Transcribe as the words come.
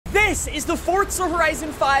This is the Forza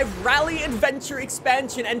Horizon 5 Rally Adventure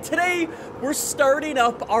expansion, and today we're starting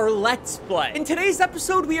up our Let's Play. In today's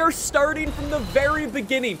episode, we are starting from the very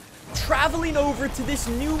beginning, traveling over to this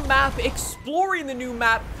new map, exploring the new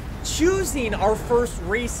map, choosing our first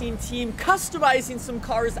racing team, customizing some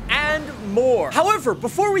cars, and more. However,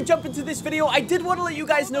 before we jump into this video, I did want to let you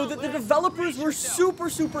guys know that the developers were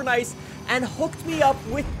super nice and hooked me up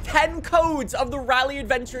with 10 codes of the Rally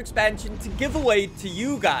Adventure expansion to give away to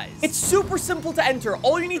you guys. It's super simple to enter.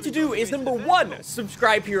 All you need to do is, number 1,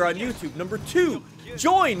 subscribe here on YouTube. Number 2,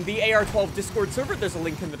 join the AR12 Discord server. There's a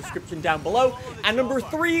link in the description down below. And number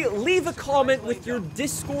 3, leave a comment with your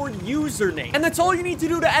Discord username. And that's all you need to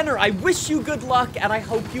do to enter. I wish you good luck, and I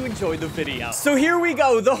hope you enjoy the video. So here we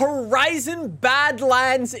go, the Horizon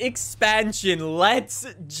Badlands expansion. Let's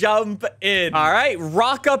jump in. All right,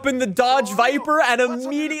 rock up in the Dodge Viper and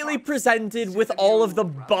immediately presented with all of the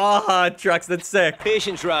Baja trucks. That's sick.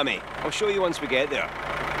 Patience, Rami. I'll show you once we get there.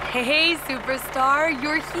 Hey, superstar,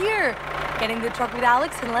 you're here. Get in the truck with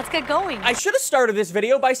Alex and let's get going. I should have started this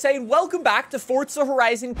video by saying welcome back to Forza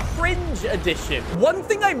Horizon Cringe Edition. One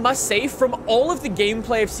thing I must say, from all of the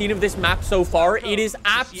gameplay I've seen of this map so far, it is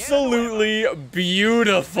absolutely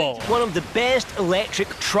beautiful. One of the best electric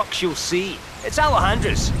trucks you'll see. It's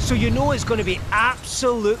Alejandra's, so you know it's going to be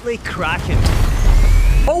absolutely cracking.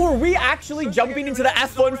 Oh, are we actually jumping into the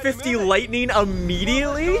F-150 Lightning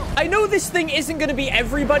immediately? I know this thing isn't going to be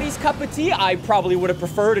everybody's cup of tea. I probably would have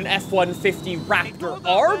preferred an F-150 Raptor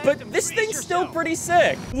R, but this thing's still pretty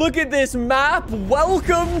sick. Look at this map.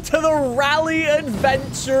 Welcome to the Rally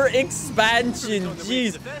Adventure expansion.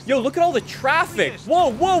 Jeez. Yo, look at all the traffic.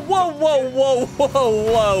 Whoa.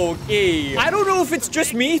 Okay. I don't know if it's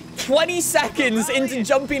just me. 20 seconds into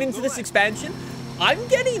jumping into this expansion, I'm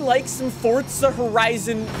getting like some Forza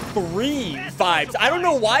Horizon 3 vibes. I don't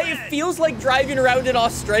know why. It feels like driving around in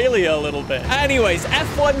Australia a little bit. Anyways,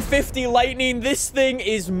 F-150 Lightning. This thing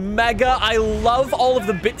is mega. I love all of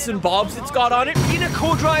the bits and bobs it's got on it. Being a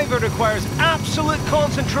co-driver requires absolute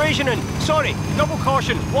concentration and, sorry, double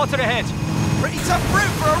caution, water ahead. Pretty tough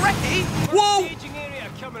route for a recce. Whoa! Staging area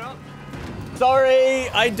coming up. Sorry,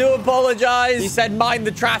 I do apologize. He said mind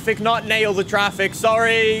the traffic, not nail the traffic.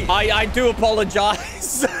 Sorry, I do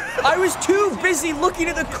apologize. I was too busy looking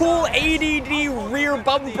at the cool ADD rear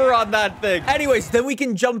bumper on that thing. Anyways, then we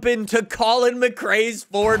can jump into Colin McRae's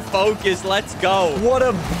Ford Focus. Let's go. What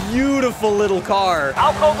a beautiful little car.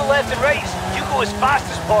 I'll call the left and rights. You go as fast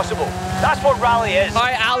as possible. That's what rally is. All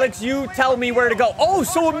right, Alex, you tell me where to go. Oh,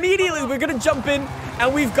 so immediately we're gonna jump in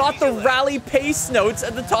and we've got the rally pace notes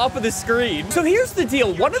at the top of the screen. So here's the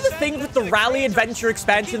deal. One of the things with the Rally Adventure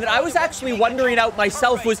expansion that I was actually wondering out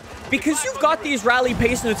myself was, because you've got these rally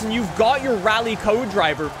pace notes and you've got your rally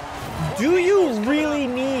co-driver, do you really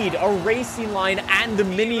need a racing line and a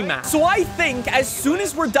mini-map? So I think as soon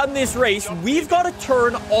as we're done this race, we've got to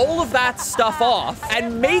turn all of that stuff off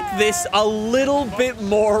and make this a little bit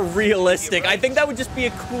more realistic. I think that would just be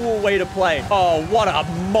a cool way to play. Oh, what a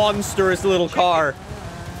monstrous little car.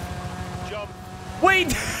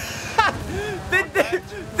 Wait,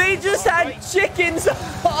 they just had chickens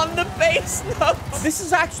on the base notes. This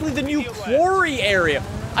is actually the new quarry area.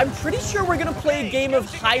 I'm pretty sure we're gonna play a game of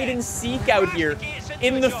hide and seek out here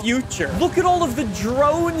in the future. Look at all of the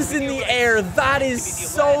drones in the air. That is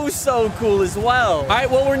so cool as well. All right,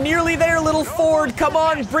 well, we're nearly there, little Ford. Come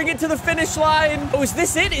on, bring it to the finish line. Oh, is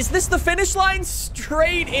this it? Is this the finish line?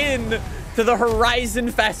 Straight in to the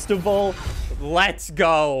Horizon Festival. Let's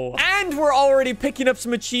go. And we're already picking up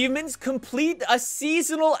some achievements. Complete a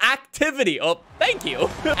seasonal activity. Oh, thank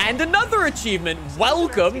you. And another achievement.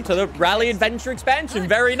 Welcome to the Rally Adventure expansion.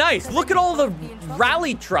 Very nice. Look at all the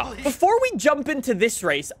rally trucks. Before we jump into this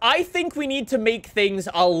race, I think we need to make things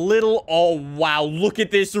a little... Oh, wow. Look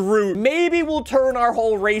at this route. Maybe we'll turn our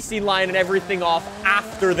whole racing line and everything off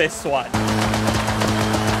after this one.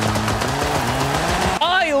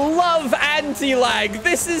 I love anti-lag.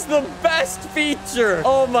 This is the best feature.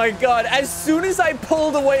 Oh my god. As soon as I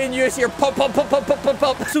pulled away and you just hear pop.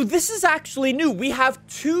 So this is actually new. We have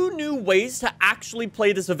 2 new ways to actually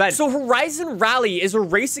play this event. So Horizon Rally is a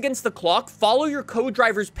race against the clock. Follow your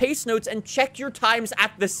co-driver's pace notes and check your times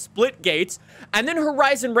at the split gates. And then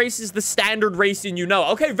Horizon Race is the standard racing you know.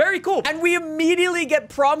 Okay, very cool. And we immediately get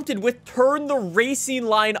prompted with turn the racing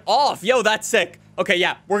line off. Yo, that's sick. Okay,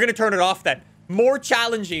 yeah, we're gonna turn it off then. More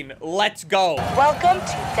challenging. Let's go. Welcome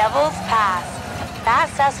to Devil's Pass.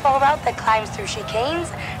 Fast asphalt route that climbs through chicanes.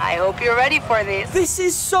 I hope you're ready for this. This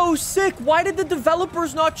is so sick. Why did the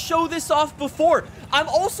developers not show this off before? I'm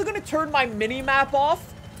also going to turn my mini-map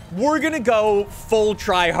off. We're going to go full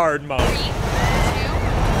try-hard mode. 3, 2,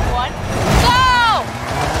 1,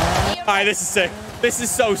 go! All right, this is sick. This is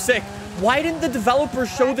so sick. Why didn't the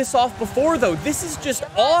developers show this off before, though? This is just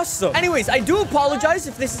awesome. Anyways, I do apologize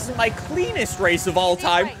if this isn't my cleanest race of all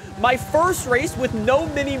time. My first race with no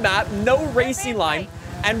mini-map, no racing line,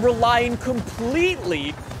 and relying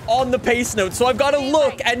completely on the pace notes. So I've got to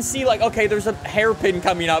look and see, like, okay, there's a hairpin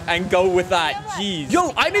coming up and go with that. Jeez.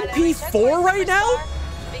 Yo, I'm in P4 right now?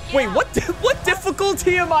 Wait, what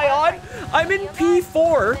difficulty am I on? I'm in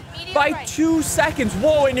P4 by 2 seconds.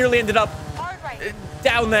 Whoa, I nearly ended up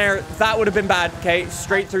down there. That would have been bad. Okay,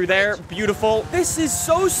 straight through there. Beautiful. This is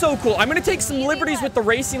so cool. I'm going to take some liberties with the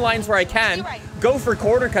racing lines where I can. Go for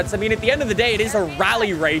corner cuts. I mean, at the end of the day, it is a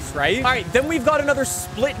rally race, right? All right, then we've got another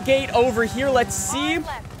split gate over here. Let's see.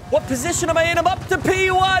 What position am I in? I'm up to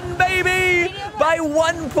P1, baby! By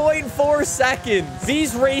 1.4 seconds.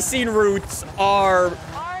 These racing routes are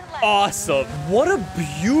awesome. What a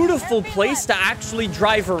beautiful place to actually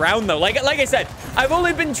drive around, though. Like I said, I've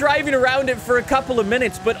only been driving around it for a couple of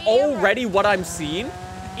minutes, but already what I'm seeing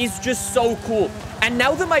is just so cool. And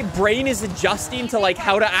now that my brain is adjusting to, like,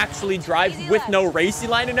 how to actually drive with no racing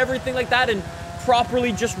line and everything like that, and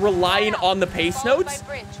properly just relying on the pace notes,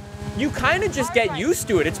 you kind of just get used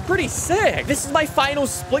to it. It's pretty sick. This is my final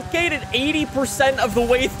split gate at 80% of the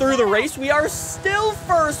way through the race. We are still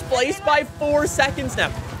first place by 4 seconds now.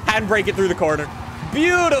 Handbrake it through the corner.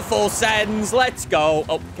 Beautiful sends. Let's go.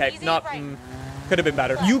 Oh, okay. Not... could have been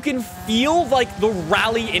better. You can feel, like, the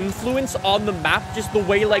rally influence on the map, just the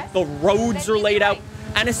way, like, the roads are laid out,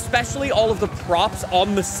 and especially all of the props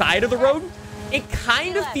on the side of the road. It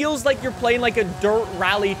kind of feels like you're playing, like, a Dirt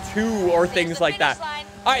Rally 2 or things like that.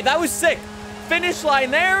 All right, that was sick. Finish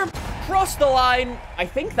line there. Cross the line. I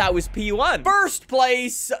think that was P1. First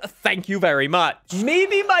place. Thank you very much.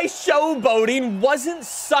 Maybe my showboating wasn't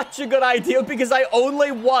such a good idea because I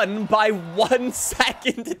only won by 1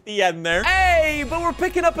 second at the end there. Hey, but we're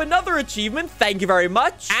picking up another achievement. Thank you very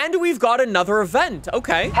much. And we've got another event.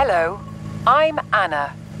 Okay. Hello, I'm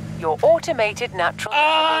Anna, your automated natural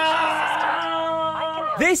navigation assistant.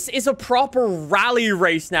 This is a proper rally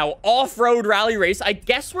race now. Off-road rally race. I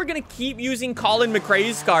guess we're gonna keep using Colin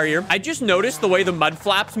McRae's car here. I just noticed the way the mud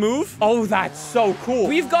flaps move. Oh, that's so cool.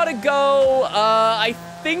 We've got to go, I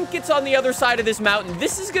think it's on the other side of this mountain.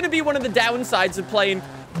 This is gonna be one of the downsides of playing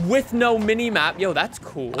with no mini-map. Yo, that's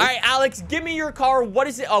cool. All right, Alex, give me your car. What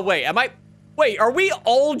is it? Oh, wait, Wait, are we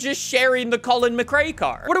all just sharing the Colin McRae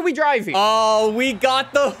car? What are we driving? Oh, we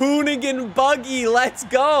got the Hoonigan buggy. Let's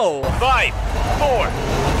go. 5, 4,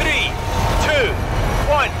 3, 2,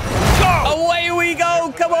 1, go! Away we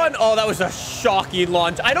go. Come on. Oh, that was a shocking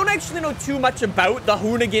launch. I don't actually know too much about the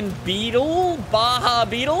Hoonigan Beetle, Baja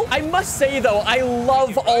Beetle. I must say, though, I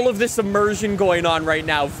love all of this immersion going on right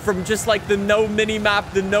now. From just, like, the no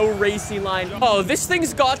mini-map, the no racing line. Oh, this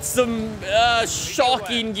thing's got some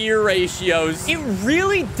shocking gear ratios. It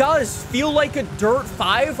really does feel like a Dirt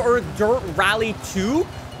 5 or a Dirt Rally 2.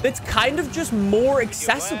 That's kind of just more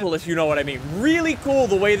accessible, if you know what I mean. Really cool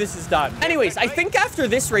the way this is done. Anyways, I think after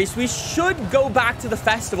this race, we should go back to the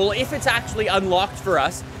festival if it's actually unlocked for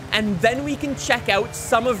us. And then we can check out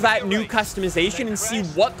some of that new customization and see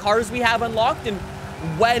what cars we have unlocked and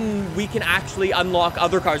when we can actually unlock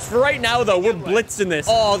other cars. For right now, though, we're blitzing this.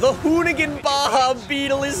 Oh, the Hoonigan Baja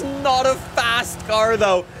Beetle is not a fast car,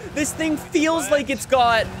 though. This thing feels like it's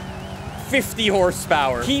got 50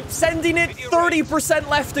 horsepower. Keep sending it. 30%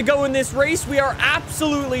 left to go in this race. We are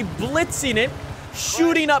absolutely blitzing it,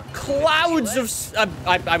 shooting up clouds of,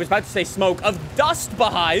 I was about to say smoke, of dust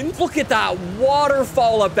behind. Look at that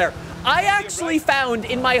waterfall up there. I actually found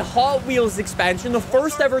in my Hot Wheels expansion, the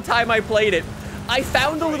first ever time I played it, I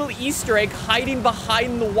found a little Easter egg hiding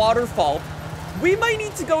behind the waterfall. We might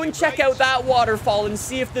need to go and check out that waterfall and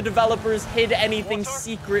see if the developers hid anything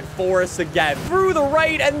secret for us again. Through the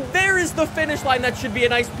right, and there is the finish line. That should be a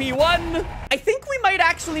nice P1. I think we might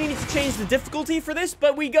actually need to change the difficulty for this,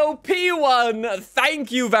 but we go P1.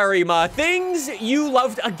 Thank you very much. Things you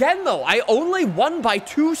loved. Again, though, I only won by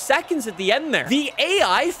 2 seconds at the end there. The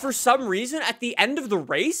AI, for some reason, at the end of the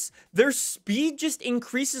race, their speed just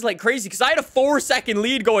increases like crazy because I had a 4-second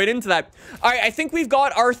lead going into that. All right, I think we've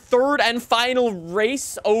got our third and final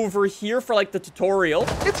race over here for, like, the tutorial.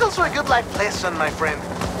 It's also a good life lesson, my friend.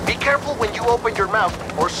 Be careful when you open your mouth,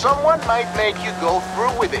 or someone might make you go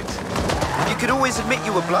through with it. You could always admit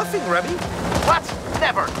you were bluffing, Remy. What?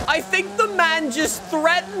 Never. I think the man just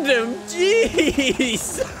threatened him.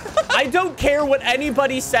 Jeez. I don't care what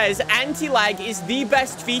anybody says. Anti-lag is the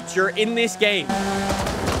best feature in this game.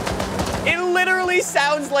 It literally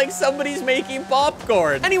sounds like somebody's making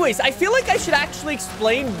popcorn. Anyways, I feel like I should actually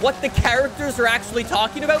explain what the characters are actually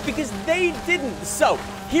talking about because they didn't. So,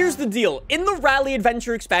 Here's the deal. In the Rally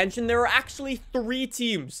Adventure expansion, there are actually 3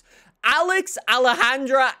 teams. Alex,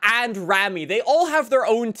 Alejandra, and Rami. They all have their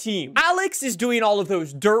own team. Alex is doing all of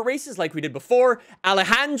those dirt races like we did before.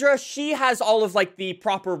 Alejandra, she has all of like the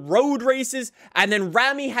proper road races. And then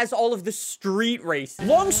Rami has all of the street races.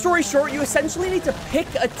 Long story short, you essentially need to pick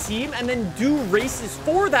a team and then do races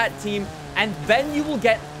for that team. And then you will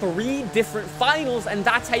get 3 different finals. And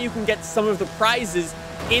that's how you can get some of the prizes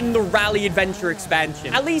in the Rally Adventure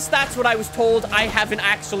expansion. At least that's what I was told. I haven't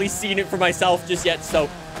actually seen it for myself just yet, so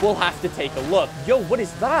we'll have to take a look. Yo, what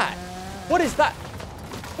is that? What is that?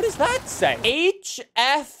 What does that say?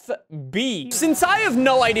 HFB. Since I have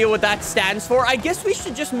no idea what that stands for, I guess we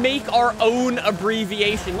should just make our own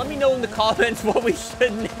abbreviation. Let me know in the comments what we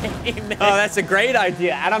should name it. Oh, that's a great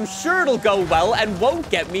idea, and I'm sure it'll go well and won't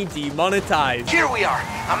get me demonetized. Here we are,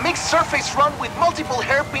 a mixed surface run with multiple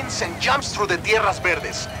hairpins and jumps through the tierras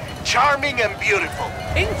verdes. Charming and beautiful.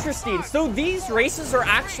 Interesting. So these races are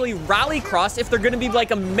actually rallycross if they're going to be like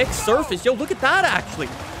a mixed surface. Yo, look at that, actually.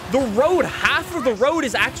 The road, half of the road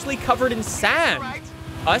is actually covered in sand.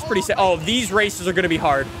 Oh, that's pretty sad. Oh, these races are going to be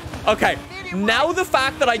hard. Okay, now the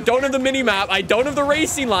fact that I don't have the mini-map, I don't have the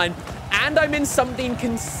racing line, and I'm in something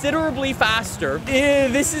considerably faster,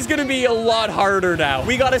 this is going to be a lot harder now.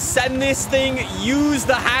 We got to send this thing, use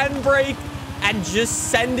the handbrake, and just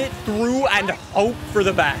send it through and hope for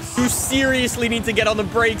the best. You seriously need to get on the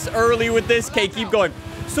brakes early with this. Okay, keep going.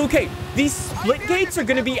 So, okay, these split gates are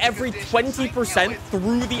going to be every 20%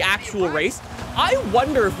 through the actual race. I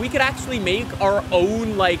wonder if we could actually make our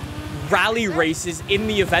own, like, rally races in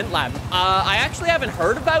the event lab. I actually haven't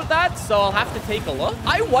heard about that, so I'll have to take a look.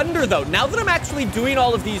 I wonder, though, now that I'm actually doing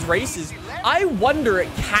all of these races, I wonder,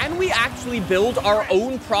 can we actually build our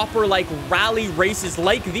own proper, like, rally races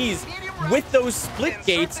like these with those split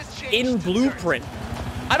gates in Blueprint?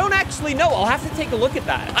 I don't actually know. I'll have to take a look at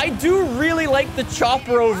that. I do really like the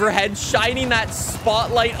chopper overhead shining that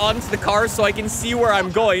spotlight onto the car so I can see where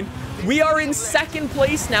I'm going. We are in second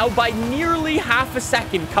place now by nearly half a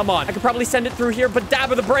second. Come on. I could probably send it through here, but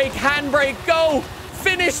dab of the brake, handbrake, go!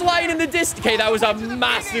 Finish line in the distance. Okay, that was a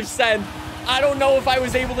massive send. I don't know if I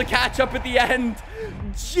was able to catch up at the end.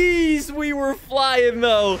 Jeez, we were flying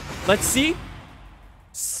though. Let's see.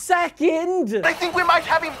 Second. I think we might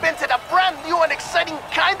have invented a brand new and exciting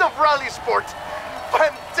kind of rally sport.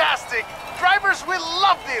 Fantastic. Drivers will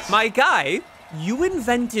love this. My guy, you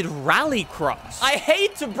invented rallycross. I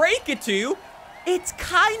hate to break it to you, it's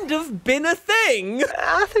kind of been a thing.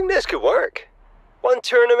 I think this could work. 1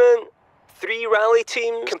 tournament, 3 rally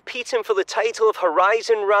teams competing for the title of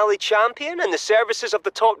Horizon Rally Champion and the services of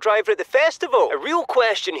the top driver at the festival. A real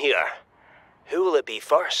question here. Who will it be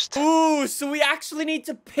first? Ooh, so we actually need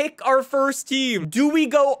to pick our first team. Do we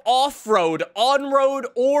go off-road, on-road,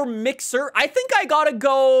 or mixer? I think I gotta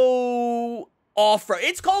go off-road.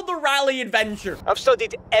 It's called the Rally Adventure. I've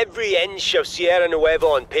studied every inch of Sierra Nueva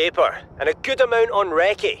on paper, and a good amount on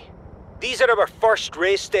recce. These are our first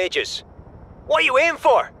race stages. What are you aiming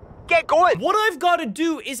for? Get going. What I've got to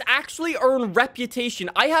do is actually earn reputation.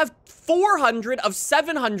 I have 400 of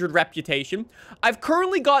 700 reputation. I've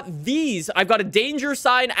currently got these. I've got a danger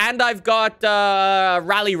sign and I've got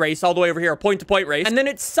rally race all the way over here, a point-to-point race. And then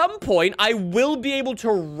at some point, I will be able to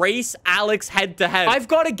race Alex head-to-head. I've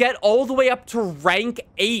got to get all the way up to rank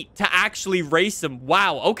 8 to actually race him.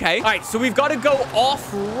 Wow, okay. All right, so we've got to go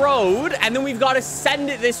off-road and then we've got to send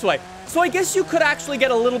it this way. So I guess you could actually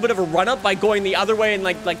get a little bit of a run-up by going the other way and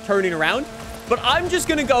like turning around. But I'm just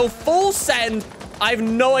gonna go full send. I have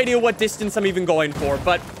no idea what distance I'm even going for,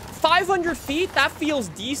 but 500 feet, that feels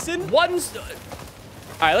decent. All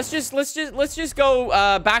right, let's just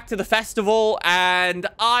go back to the festival, and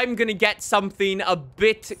I'm gonna get something a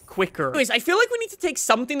bit quicker. Anyways, I feel like we need to take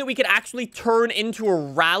something that we could actually turn into a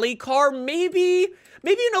rally car. Maybe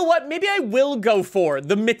you know what? Maybe I will go for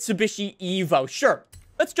the Mitsubishi Evo. Sure.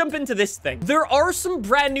 Let's jump into this thing. There are some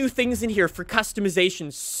brand new things in here for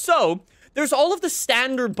customization. So there's all of the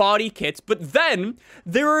standard body kits, but then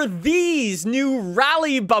there are these new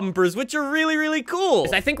rally bumpers, which are really, really cool.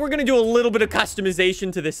 I think we're going to do a little bit of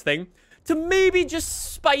customization to this thing to maybe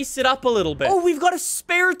just spice it up a little bit. Oh, we've got a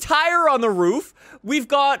spare tire on the roof. We've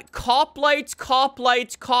got cop lights, cop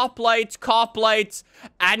lights, cop lights, cop lights,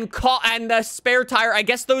 and a spare tire. I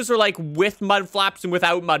guess those are like with mud flaps and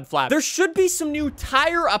without mud flaps. There should be some new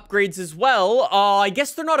tire upgrades as well. I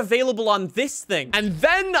guess they're not available on this thing. And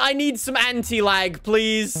then I need some anti-lag,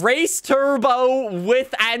 please. Race turbo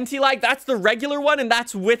with anti-lag. That's the regular one, and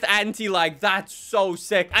that's with anti-lag. That's so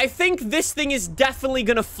sick. I think this thing is definitely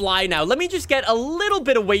gonna fly now. Let me just get a little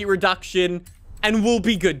bit of weight reduction, and we'll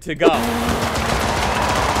be good to go.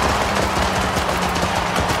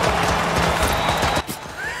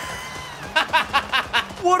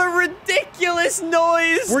 what a ridiculous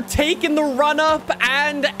noise. We're taking the run-up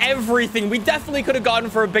and everything. We definitely could have gone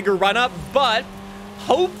for a bigger run-up, but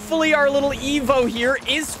hopefully our little Evo here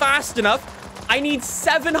is fast enough. I need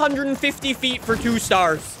 750 feet for 2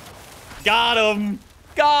 stars. Got him.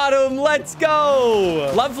 Got him. Let's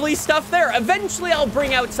go. Lovely stuff there. Eventually, I'll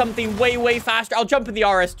bring out something way, way faster. I'll jump in the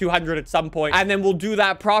RS200 at some point, and then we'll do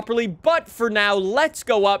that properly. But for now, let's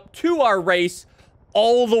go up to our race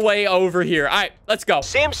all the way over here. All right, let's go.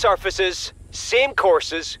 Same surfaces, same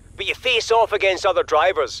courses, but you face off against other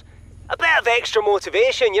drivers. A bit of extra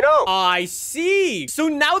motivation, you know? I see. So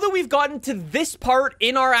now that we've gotten to this part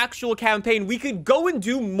in our actual campaign, we could go and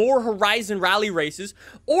do more Horizon Rally races,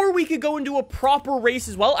 or we could go and do a proper race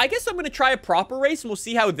as well. I guess I'm going to try a proper race, and we'll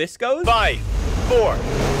see how this goes. 5, 4,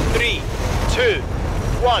 3, 2,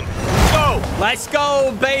 1, go! Let's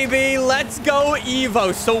go, baby. Let's go,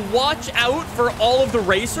 Evo. So watch out for all of the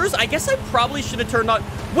racers. I guess I probably should have turned on...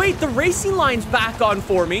 Wait, the racing line's back on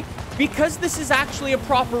for me. Because this is actually a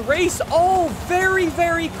proper race. Oh, very,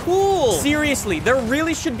 very cool. Seriously, there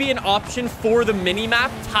really should be an option for the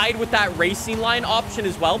mini-map tied with that racing line option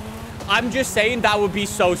as well. I'm just saying that would be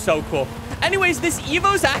so, so cool. Anyways, this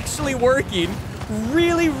Evo's actually working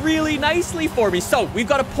really, really nicely for me. So we've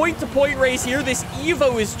got a point-to-point race here. This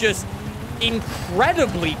Evo is just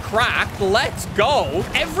incredibly cracked. Let's go.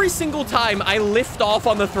 Every single time I lift off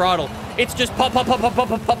on the throttle, it's just pop, pop, pop, pop, pop,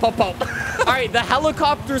 pop, pop, pop. All right, the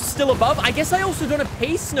helicopter's still above. I guess I also don't have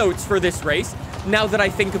pace notes for this race, now that I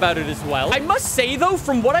think about it as well. I must say, though,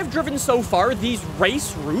 from what I've driven so far, these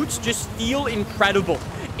race routes just feel incredible.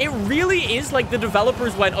 It really is like the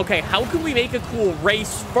developers went, okay, how can we make a cool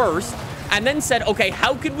race first? And then said, okay,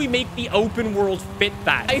 how can we make the open world fit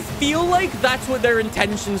that? I feel like that's what their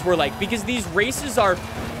intentions were like, because these races are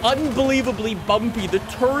unbelievably bumpy. The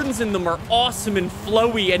turns in them are awesome and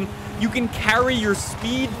flowy, and you can carry your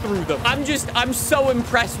speed through them. I'm so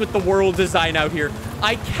impressed with the world design out here.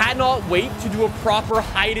 I cannot wait to do a proper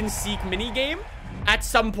hide-and-seek mini-game at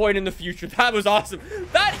some point in the future. That was awesome.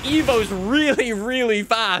 That Evo's really, really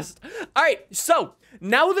fast. All right, so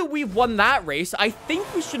now that we've won that race, I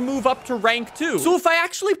think we should move up to rank 2. So if I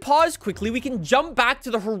actually pause quickly, we can jump back to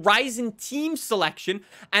the Horizon team selection,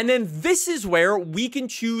 and then this is where we can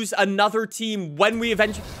choose another team when we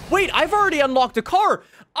eventually... Wait, I've already unlocked a car.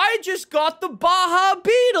 I just got the Baja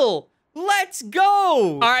Beetle. Let's go.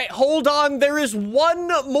 All right, hold on. There is one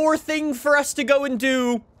more thing for us to go and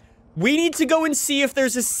do. We need to go and see if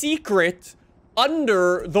there's a secret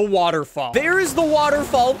under the waterfall. There is the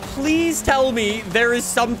waterfall. Please tell me there is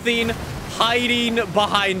something hiding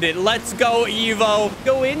behind it. Let's go, Evo.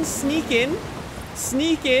 Go in, sneak in.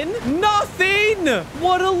 Sneak in. Nothing.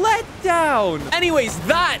 What a letdown. Anyways,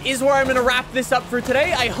 that is where I'm going to wrap this up for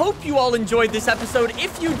today. I hope you all enjoyed this episode.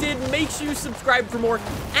 If you did, make sure you subscribe for more.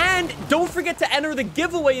 And don't forget to enter the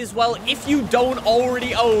giveaway as well if you don't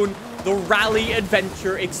already own the Rally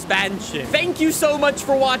Adventure expansion. Thank you so much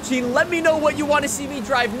for watching. Let me know what you want to see me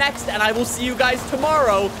drive next, and I will see you guys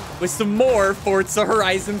tomorrow with some more Forza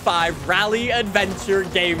Horizon 5 Rally Adventure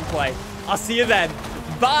gameplay. I'll see you then.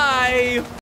 Bye!